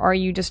 Or are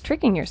you just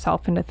tricking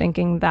yourself into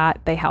thinking that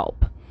they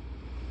help?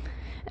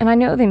 And I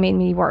know they made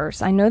me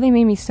worse. I know they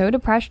made me so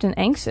depressed and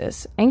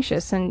anxious.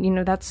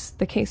 And, that's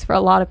the case for a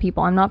lot of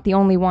people. I'm not the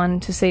only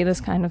one to say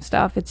this kind of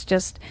stuff. It's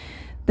just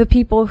the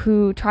people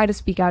who try to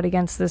speak out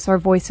against this, our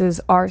voices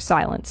are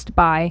silenced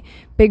by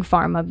Big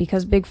Pharma,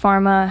 because Big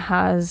Pharma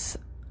has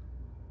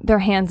their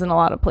hands in a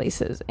lot of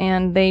places,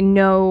 and they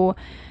know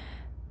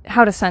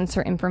how to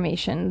censor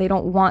information. They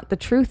don't want the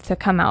truth to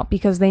come out,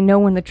 because they know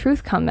when the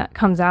truth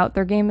comes out,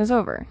 their game is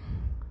over.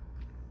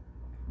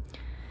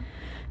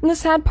 And the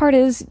sad part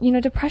is,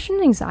 depression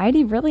and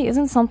anxiety really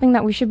isn't something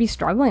that we should be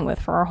struggling with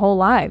for our whole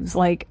lives.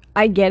 Like,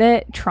 I get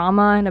it,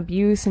 trauma and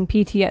abuse and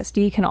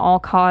PTSD can all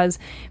cause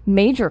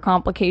major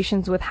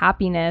complications with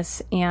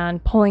happiness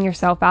and pulling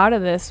yourself out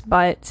of this,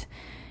 but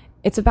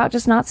it's about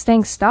just not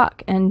staying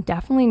stuck and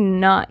definitely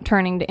not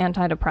turning to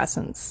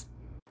antidepressants.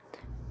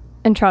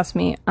 And trust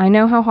me, I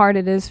know how hard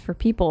it is for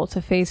people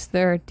to face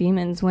their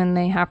demons when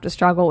they have to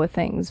struggle with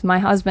things. My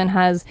husband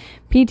has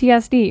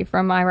PTSD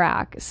from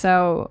Iraq,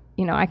 so,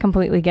 I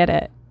completely get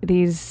it.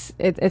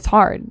 It's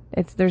hard.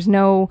 There's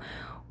no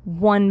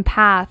one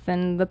path,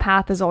 and the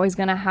path is always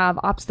going to have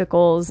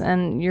obstacles,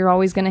 and you're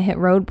always going to hit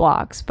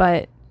roadblocks,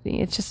 but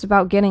it's just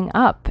about getting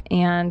up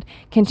and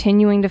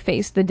continuing to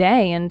face the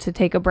day and to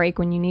take a break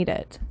when you need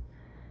it.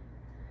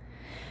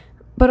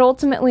 But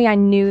ultimately, I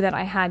knew that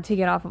I had to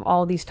get off of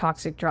all these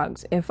toxic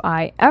drugs if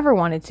I ever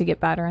wanted to get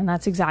better, and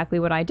that's exactly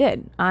what I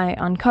did. I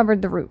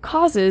uncovered the root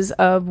causes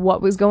of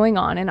what was going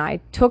on, and I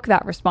took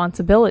that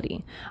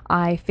responsibility.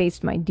 I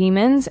faced my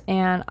demons,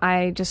 and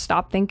I just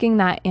stopped thinking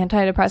that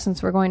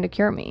antidepressants were going to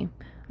cure me.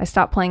 I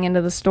stopped playing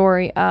into the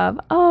story of,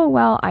 oh,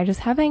 well, I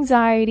just have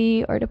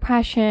anxiety or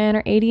depression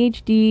or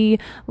ADHD.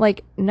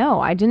 Like,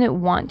 no, I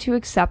didn't want to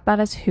accept that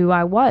as who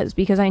I was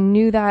because I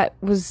knew that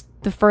was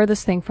the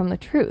furthest thing from the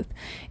truth.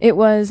 It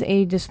was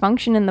a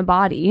dysfunction in the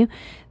body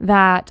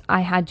that I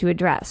had to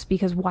address,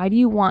 because why do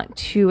you want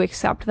to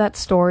accept that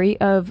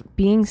story of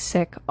being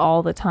sick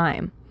all the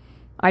time?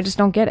 I just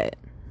don't get it.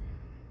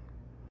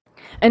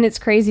 And it's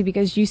crazy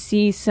because you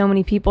see so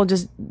many people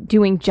just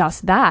doing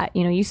just that.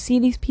 You see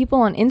these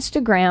people on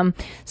Instagram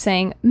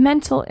saying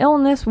mental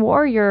illness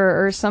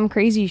warrior or some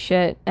crazy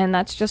shit, and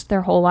that's just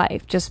their whole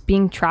life, just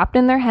being trapped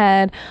in their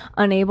head,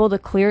 unable to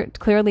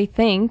clearly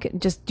think,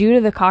 just due to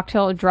the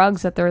cocktail of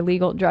drugs that their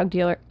illegal drug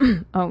dealer,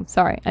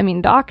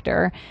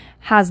 doctor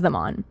has them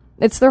on.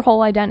 It's their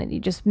whole identity,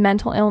 just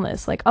mental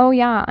illness. Like, oh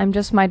yeah, I'm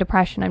just my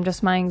depression. I'm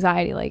just my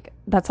anxiety. Like,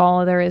 that's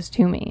all there is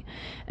to me.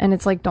 And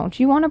it's like, don't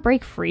you want to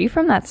break free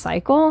from that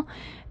cycle?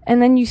 And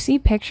then you see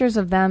pictures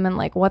of them and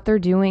like what they're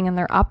doing, and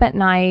they're up at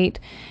night,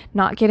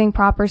 not getting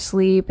proper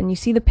sleep. And you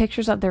see the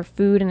pictures of their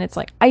food, and it's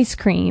like ice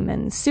cream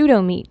and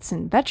pseudo meats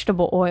and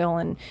vegetable oil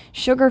and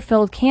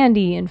sugar-filled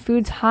candy and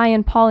foods high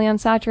in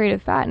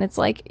polyunsaturated fat. And it's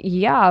like,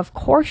 yeah, of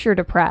course you're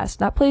depressed.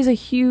 That plays a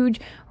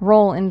huge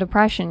role in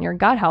depression, your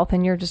gut health,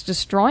 and you're just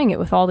destroying it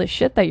with all this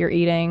shit that you're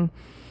eating.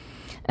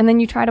 And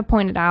then you try to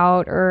point it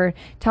out or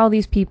tell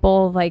these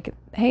people like,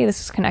 hey, this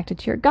is connected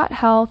to your gut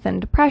health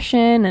and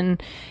depression,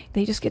 and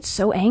they just get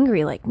so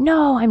angry, like,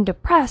 no, I'm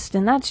depressed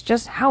and that's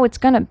just how it's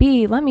gonna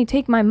be. Let me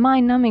take my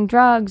mind-numbing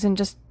drugs and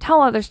just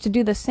tell others to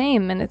do the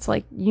same. And it's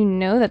like,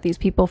 that these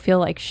people feel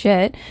like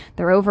shit.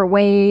 They're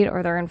overweight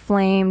or they're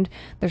inflamed.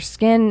 Their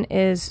skin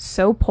is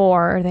so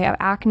poor. They have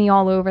acne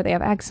all over. They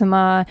have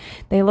eczema.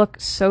 They look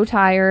so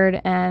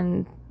tired,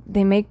 and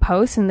they make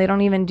posts and they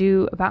don't even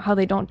do about how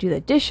they don't do the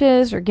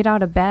dishes or get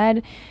out of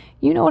bed.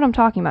 You know what I'm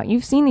talking about.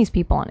 You've seen these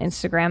people on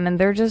Instagram, and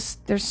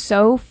they're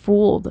so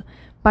fooled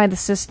by the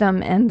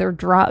system and their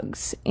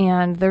drugs,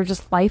 and they're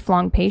just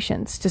lifelong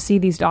patients to see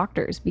these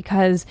doctors,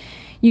 because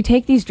you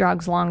take these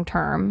drugs long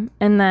term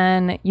and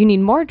then you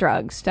need more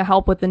drugs to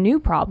help with the new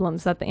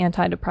problems that the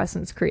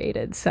antidepressants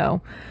created.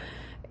 So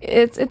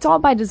it's all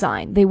by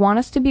design. They want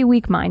us to be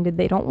weak-minded.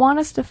 They don't want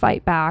us to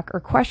fight back or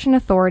question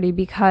authority,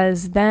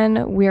 because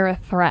then we're a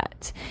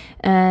threat,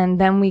 and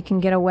then we can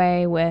get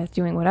away with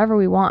doing whatever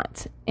we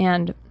want.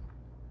 And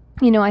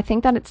I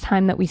think that it's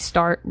time that we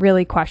start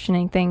really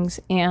questioning things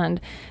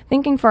and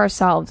thinking for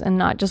ourselves, and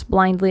not just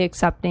blindly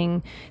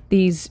accepting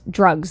these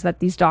drugs that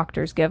these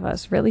doctors give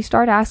us. Really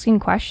start asking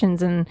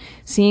questions and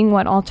seeing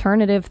what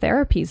alternative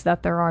therapies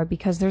that there are,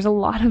 because there's a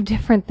lot of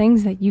different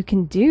things that you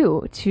can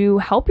do to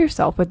help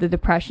yourself with the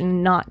depression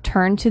and not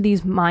turn to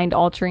these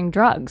mind-altering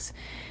drugs.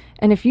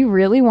 And if you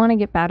really want to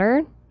get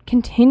better,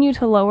 continue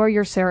to lower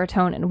your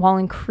serotonin while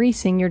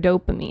increasing your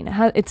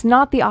dopamine. It's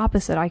not the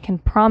opposite. I can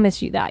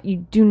promise you that.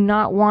 You do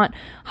not want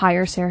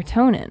higher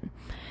serotonin.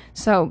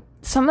 So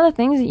some of the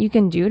things that you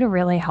can do to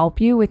really help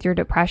you with your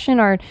depression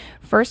are,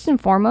 first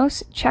and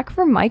foremost, check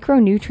for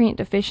micronutrient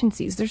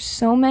deficiencies. There's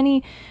so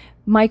many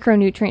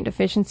micronutrient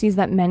deficiencies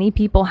that many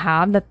people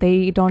have that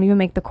they don't even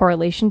make the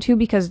correlation to,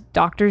 because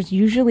doctors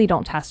usually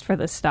don't test for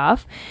this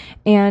stuff.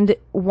 And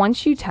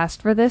once you test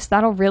for this,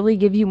 that'll really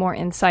give you more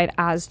insight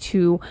as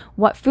to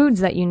what foods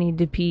that you need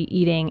to be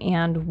eating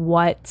and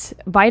what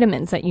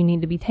vitamins that you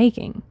need to be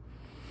taking.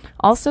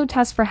 Also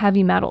test for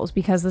heavy metals,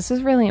 because this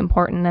is really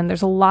important, and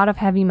there's a lot of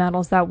heavy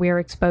metals that we're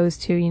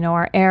exposed to,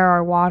 our air,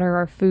 our water,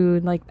 our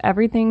food, like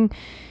everything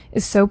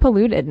is so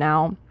polluted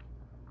now.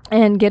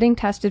 And getting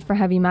tested for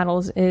heavy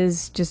metals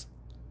is just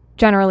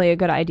generally a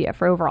good idea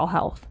for overall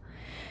health.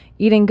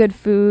 Eating good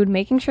food,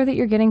 making sure that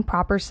you're getting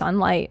proper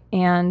sunlight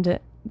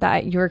and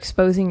that you're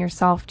exposing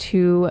yourself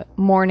to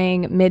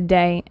morning,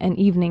 midday, and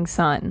evening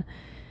sun.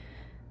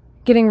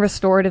 Getting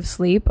restorative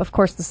sleep. Of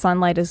course, the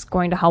sunlight is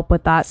going to help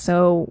with that,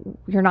 so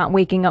you're not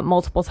waking up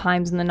multiple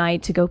times in the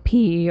night to go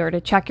pee or to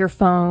check your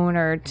phone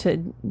or to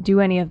do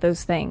any of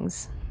those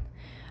things.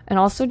 And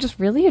also just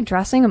really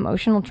addressing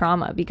emotional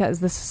trauma, because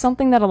this is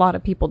something that a lot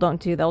of people don't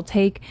do. They'll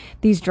take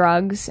these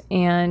drugs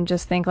and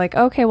just think like,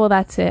 okay, well,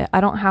 that's it. I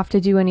don't have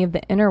to do any of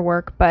the inner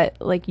work. But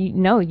like, you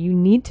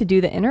need to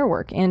do the inner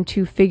work and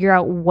to figure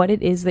out what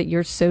it is that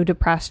you're so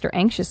depressed or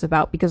anxious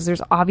about, because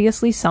there's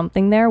obviously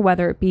something there,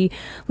 whether it be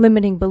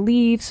limiting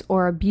beliefs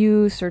or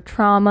abuse or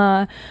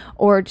trauma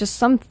or just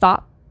some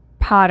thought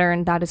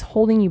pattern that is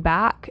holding you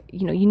back.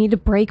 You need to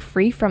break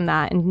free from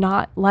that and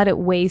not let it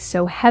weigh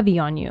so heavy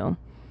on you.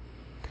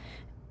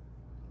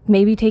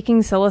 Maybe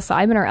taking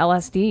psilocybin or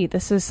LSD.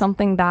 This is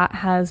something that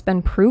has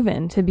been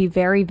proven to be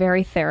very,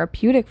 very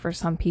therapeutic for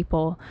some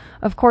people.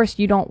 Of course,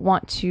 you don't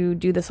want to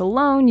do this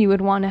alone. You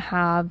would want to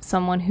have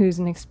someone who's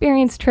an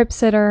experienced trip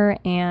sitter,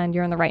 and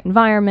you're in the right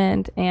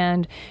environment,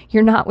 and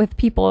you're not with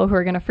people who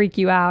are going to freak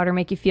you out or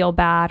make you feel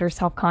bad or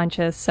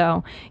self-conscious.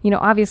 So,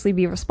 obviously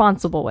be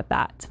responsible with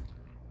that.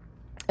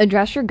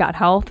 Address your gut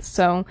health.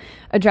 So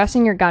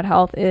addressing your gut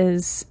health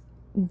is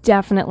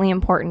definitely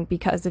important,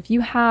 because if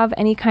you have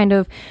any kind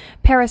of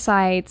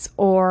parasites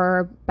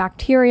or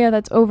bacteria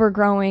that's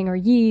overgrowing, or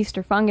yeast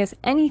or fungus,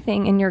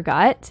 anything in your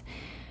gut,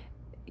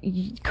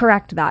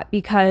 correct that,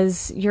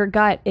 because your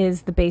gut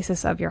is the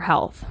basis of your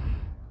health.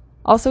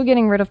 Also,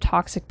 getting rid of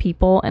toxic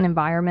people and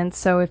environments.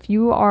 So if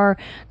you are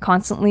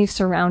constantly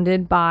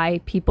surrounded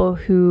by people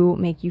who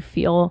make you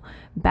feel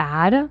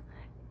bad,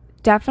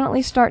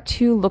 definitely start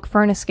to look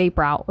for an escape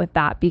route with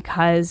that,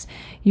 because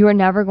you are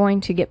never going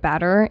to get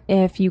better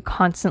if you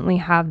constantly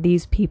have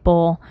these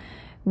people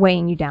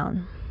weighing you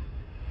down.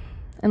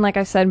 And like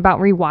I said about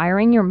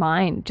rewiring your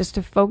mind, just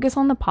to focus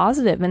on the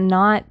positive and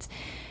not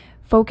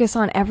focus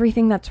on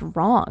everything that's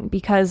wrong,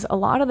 because a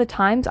lot of the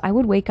times I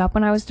would wake up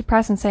when I was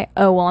depressed and say,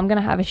 oh, well, I'm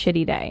going to have a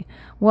shitty day.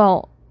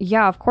 Well,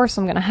 yeah, of course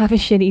I'm going to have a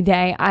shitty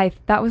day.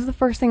 That was the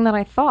first thing that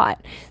I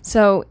thought.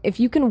 So if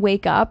you can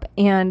wake up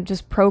and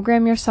just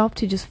program yourself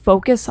to just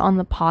focus on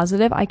the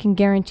positive, I can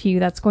guarantee you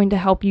that's going to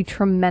help you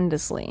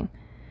tremendously.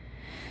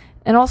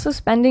 And also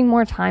spending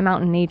more time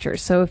out in nature.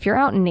 So if you're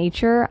out in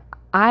nature,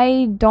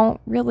 I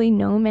don't really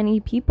know many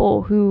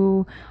people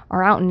who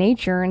are out in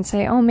nature and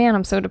say, oh man,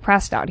 I'm so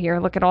depressed out here.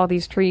 Look at all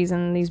these trees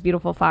and these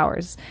beautiful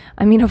flowers.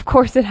 I mean, of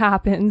course it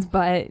happens,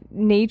 but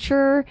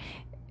nature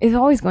is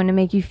always going to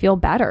make you feel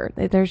better.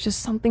 There's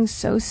just something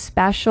so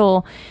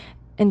special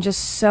and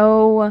just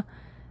so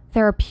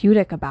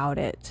therapeutic about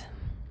it.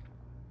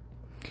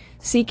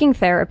 Seeking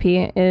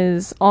therapy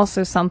is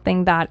also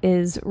something that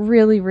is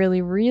really,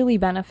 really, really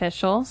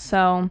beneficial.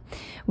 So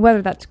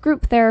whether that's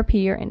group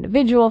therapy or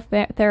individual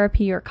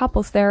therapy or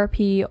couples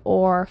therapy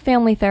or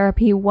family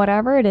therapy,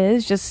 whatever it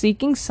is, just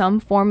seeking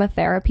some form of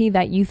therapy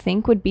that you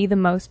think would be the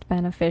most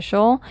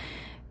beneficial,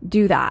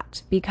 do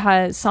that,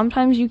 because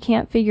sometimes you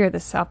can't figure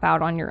this stuff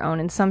out on your own,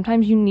 and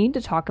sometimes you need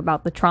to talk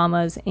about the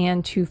traumas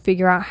and to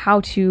figure out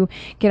how to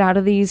get out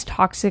of these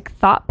toxic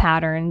thought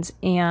patterns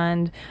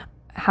and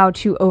how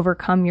to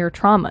overcome your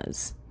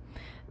traumas.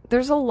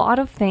 There's a lot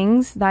of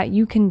things that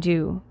you can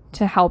do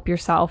to help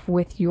yourself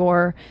with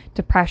your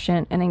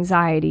depression and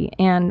anxiety,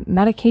 and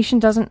medication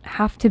doesn't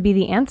have to be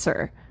the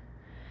answer.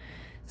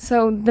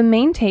 So the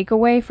main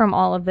takeaway from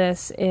all of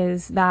this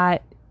is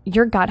that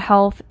your gut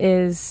health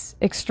is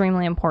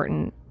extremely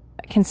important.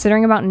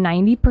 Considering about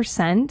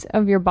 90%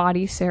 of your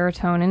body's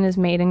serotonin is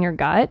made in your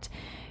gut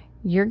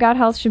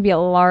health should be a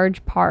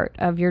large part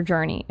of your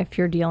journey if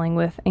you're dealing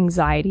with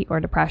anxiety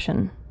or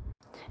depression.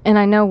 And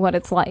I know what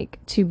it's like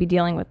to be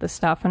dealing with this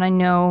stuff, and I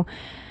know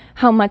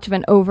how much of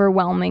an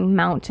overwhelming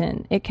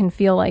mountain it can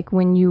feel like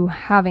when you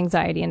have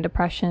anxiety and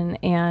depression.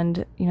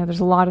 And, there's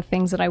a lot of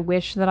things that I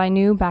wish that I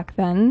knew back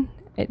then.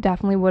 It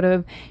definitely would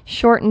have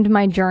shortened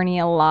my journey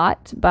a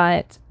lot,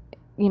 but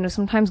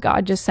sometimes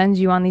God just sends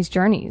you on these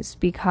journeys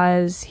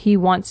because he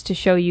wants to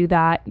show you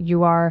that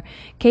you are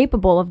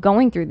capable of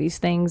going through these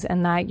things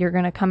and that you're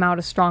going to come out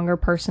a stronger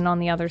person on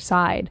the other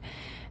side.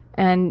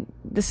 And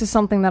this is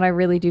something that I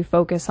really do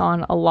focus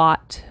on a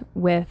lot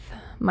with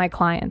my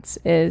clients,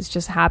 is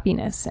just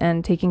happiness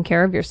and taking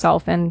care of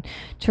yourself, and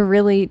to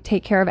really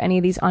take care of any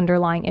of these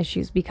underlying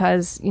issues,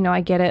 because,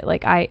 I get it.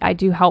 Like I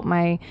do help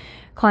my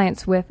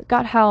clients with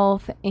gut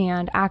health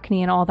and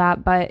acne and all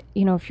that. But,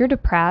 if you're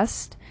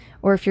depressed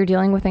or if you're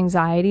dealing with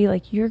anxiety,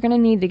 like, you're going to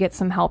need to get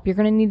some help. You're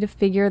going to need to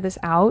figure this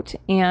out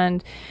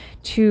and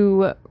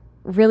to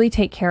really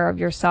take care of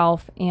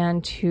yourself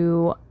and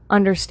to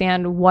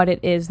understand what it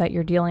is that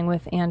you're dealing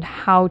with and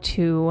how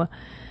to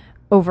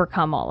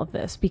overcome all of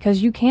this,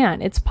 because you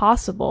can. It's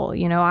possible.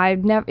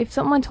 If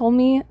someone told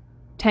me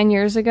 10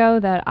 years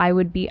ago that I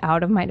would be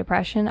out of my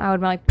depression, I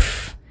would be like,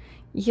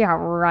 yeah,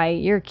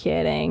 right, you're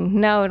kidding.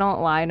 No,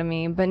 don't lie to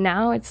me. But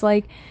now it's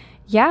like,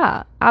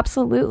 yeah,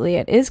 absolutely.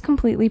 It is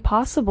completely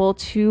possible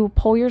to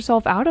pull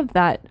yourself out of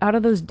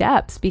those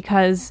depths,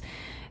 because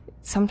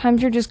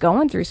sometimes you're just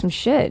going through some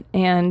shit,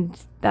 and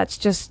that's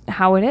just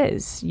how it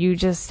is. You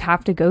just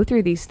have to go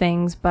through these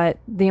things. But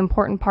the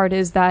important part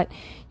is that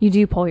you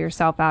do pull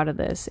yourself out of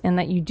this and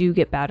that you do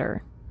get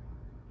better.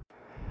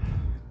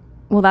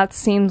 Well, that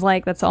seems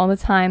like that's all the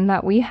time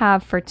that we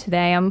have for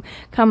today. I'm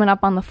coming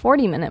up on the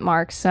 40-minute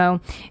mark. So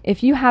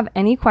if you have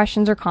any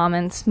questions or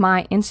comments,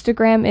 my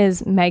Instagram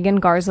is Megan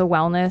Garza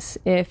Wellness.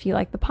 If you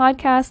like the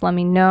podcast, let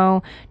me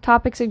know.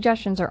 Topic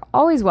suggestions are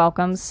always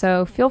welcome.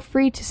 So feel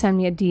free to send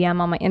me a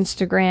DM on my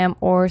Instagram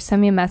or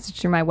send me a message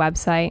through my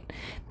website.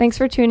 Thanks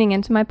for tuning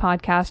into my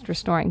podcast,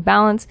 Restoring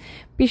Balance.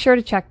 Be sure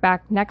to check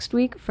back next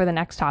week for the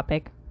next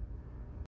topic.